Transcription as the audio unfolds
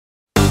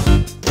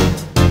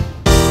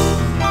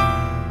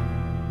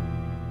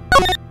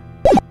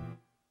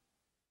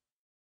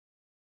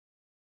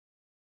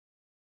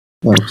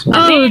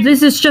Oh,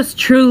 this is just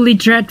truly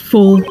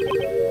dreadful.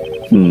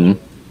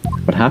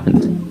 What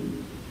happened?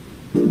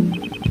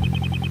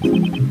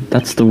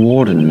 That's the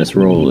warden, Miss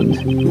Roland.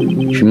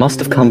 She must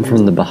have come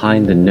from the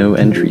behind the no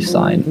entry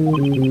sign.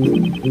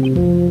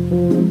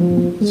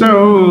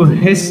 So,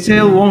 he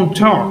still won't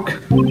talk?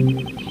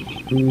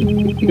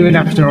 Even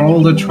after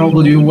all the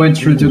trouble you went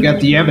through to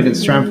get the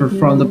evidence transferred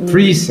from the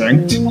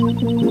precinct?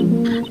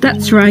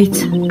 That's right.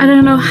 I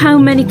don't know how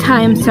many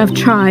times I've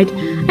tried.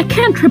 I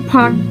can't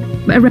report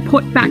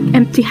back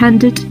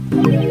empty-handed.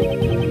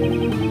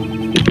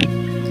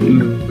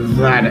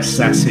 That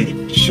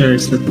assassin sure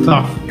is a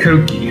tough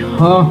cookie,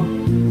 huh?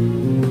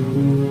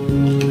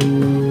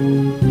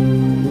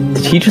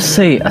 Did he just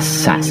say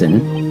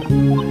assassin?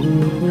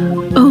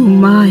 Oh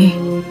my.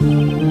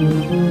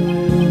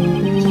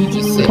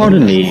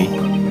 Pardon me,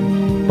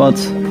 but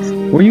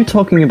were you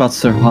talking about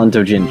Sir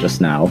Hondo Jin just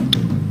now?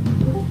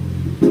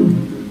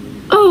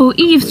 Oh,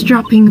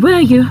 eavesdropping, were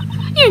you?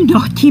 You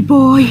naughty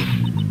boy.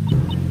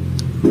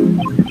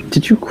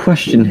 Did you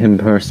question him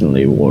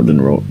personally, Warden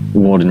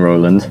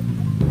Roland?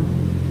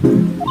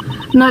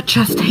 Not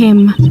just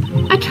him.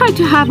 I tried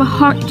to have a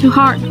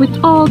heart-to-heart with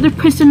all the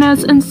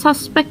prisoners and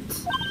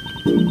suspects.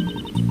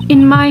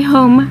 In my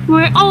home,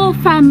 we're all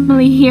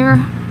family here.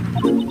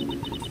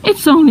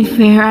 It's only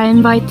fair I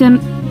invite them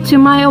to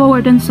my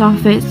warden's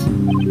office.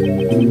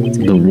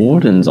 The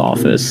warden's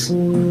office?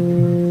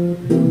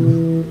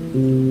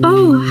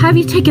 Oh, have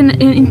you taken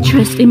an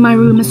interest in my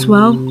room as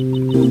well?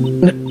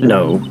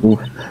 No.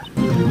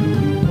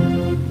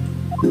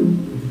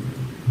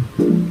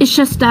 It's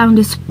just down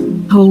this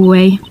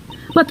hallway,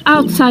 but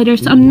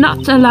outsiders are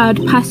not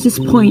allowed past this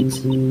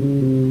point.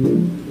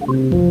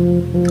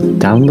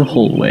 Down the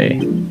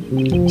hallway.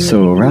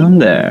 So around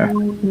there.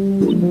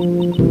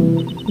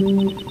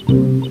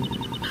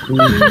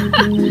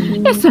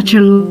 It's such a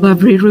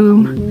lovely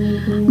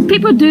room.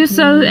 People do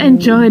so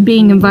enjoy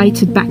being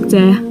invited back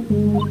there.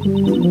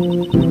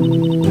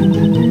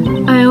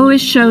 I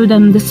always show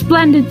them the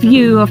splendid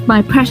view of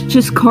my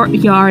precious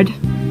courtyard,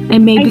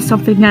 and maybe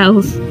something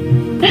else.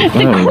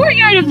 The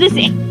courtyard of this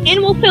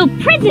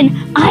animal-filled prison!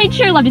 I'd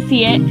sure love to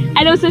see it.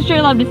 I'd also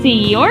sure love to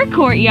see your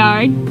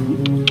courtyard.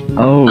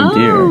 Oh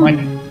dear.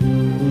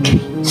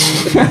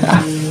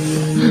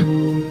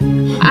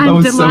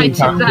 I'm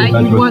delighted that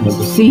you want to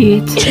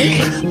see it.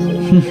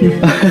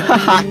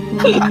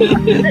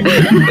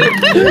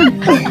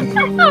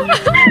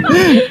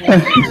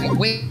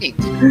 Wait.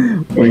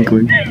 Wink,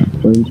 wink.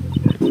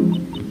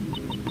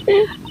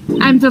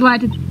 I'm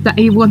delighted that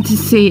you want to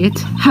see it.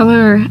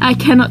 However, I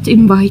cannot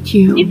invite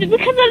you. Is it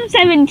because I'm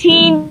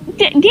 17?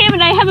 Damn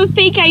it, I have a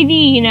fake ID,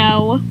 you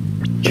know.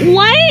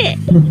 What?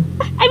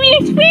 I mean,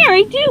 it's fair,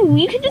 I do.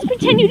 You can just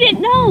pretend you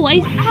didn't know.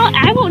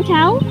 I won't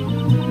tell.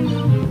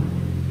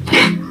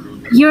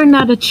 You're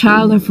not a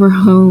child of our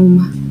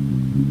home.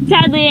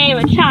 Sadly, I am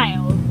a child.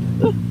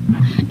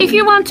 If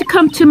you want to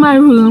come to my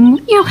room,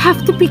 you'll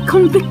have to be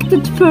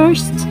convicted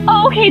first.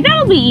 Oh, okay,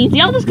 that'll be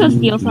easy. I'll just go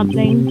steal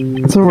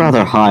something. It's a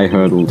rather high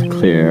hurdle to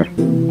clear.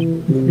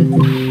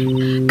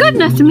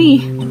 Goodness me!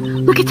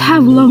 Look at how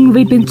long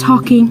we've been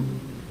talking.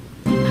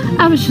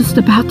 I was just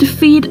about to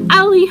feed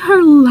Ali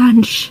her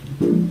lunch.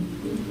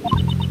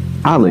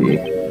 Ali?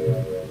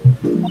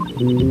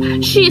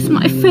 She is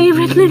my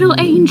favorite little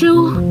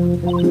angel.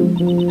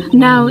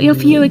 Now,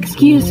 if you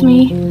excuse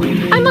me,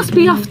 I must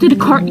be off to the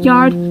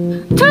courtyard.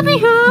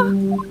 Toodly-hoo!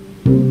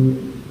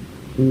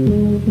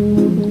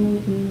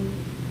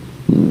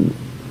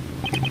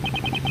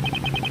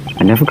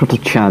 I never got a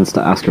chance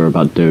to ask her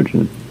about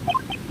Dojin.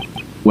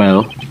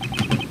 Well,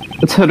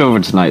 let's head over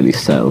to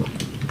Nightly's cell.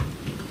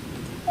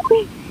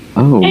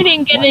 Oh. I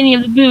didn't get any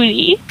of the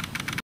booty.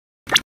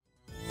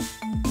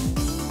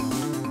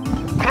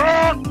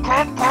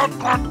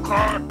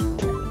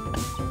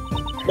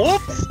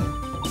 Oops!